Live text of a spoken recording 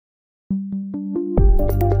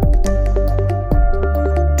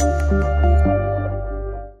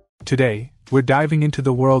Today, we're diving into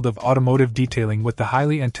the world of automotive detailing with the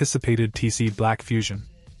highly anticipated TC Black Fusion.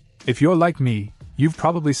 If you're like me, you've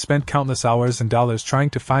probably spent countless hours and dollars trying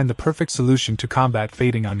to find the perfect solution to combat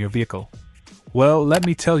fading on your vehicle. Well, let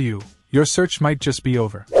me tell you, your search might just be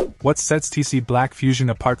over. What sets TC Black Fusion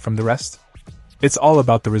apart from the rest? It's all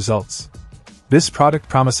about the results. This product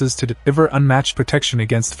promises to deliver unmatched protection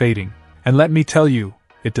against fading, and let me tell you,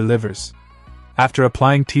 it delivers. After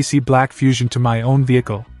applying TC Black Fusion to my own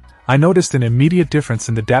vehicle, I noticed an immediate difference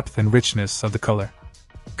in the depth and richness of the color.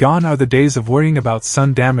 Gone are the days of worrying about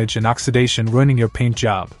sun damage and oxidation ruining your paint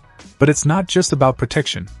job. But it's not just about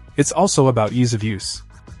protection, it's also about ease of use.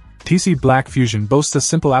 TC Black Fusion boasts a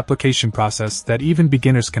simple application process that even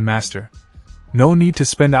beginners can master. No need to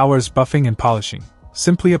spend hours buffing and polishing.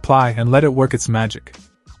 Simply apply and let it work its magic.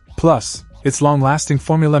 Plus, its long-lasting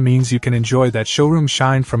formula means you can enjoy that showroom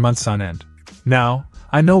shine for months on end. Now,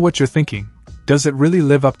 I know what you're thinking. Does it really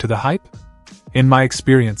live up to the hype? In my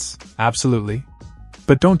experience, absolutely.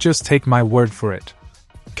 But don't just take my word for it.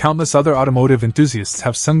 Countless other automotive enthusiasts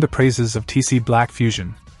have sung the praises of TC Black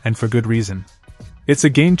Fusion, and for good reason. It's a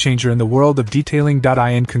game-changer in the world of detailing.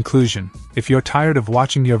 In conclusion, if you're tired of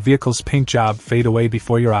watching your vehicle's paint job fade away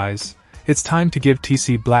before your eyes, it's time to give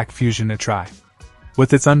TC Black Fusion a try.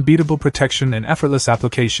 With its unbeatable protection and effortless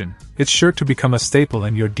application, it's sure to become a staple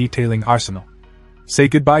in your detailing arsenal. Say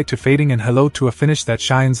goodbye to fading and hello to a finish that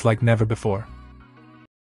shines like never before.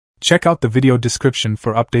 Check out the video description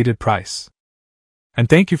for updated price. And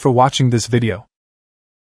thank you for watching this video.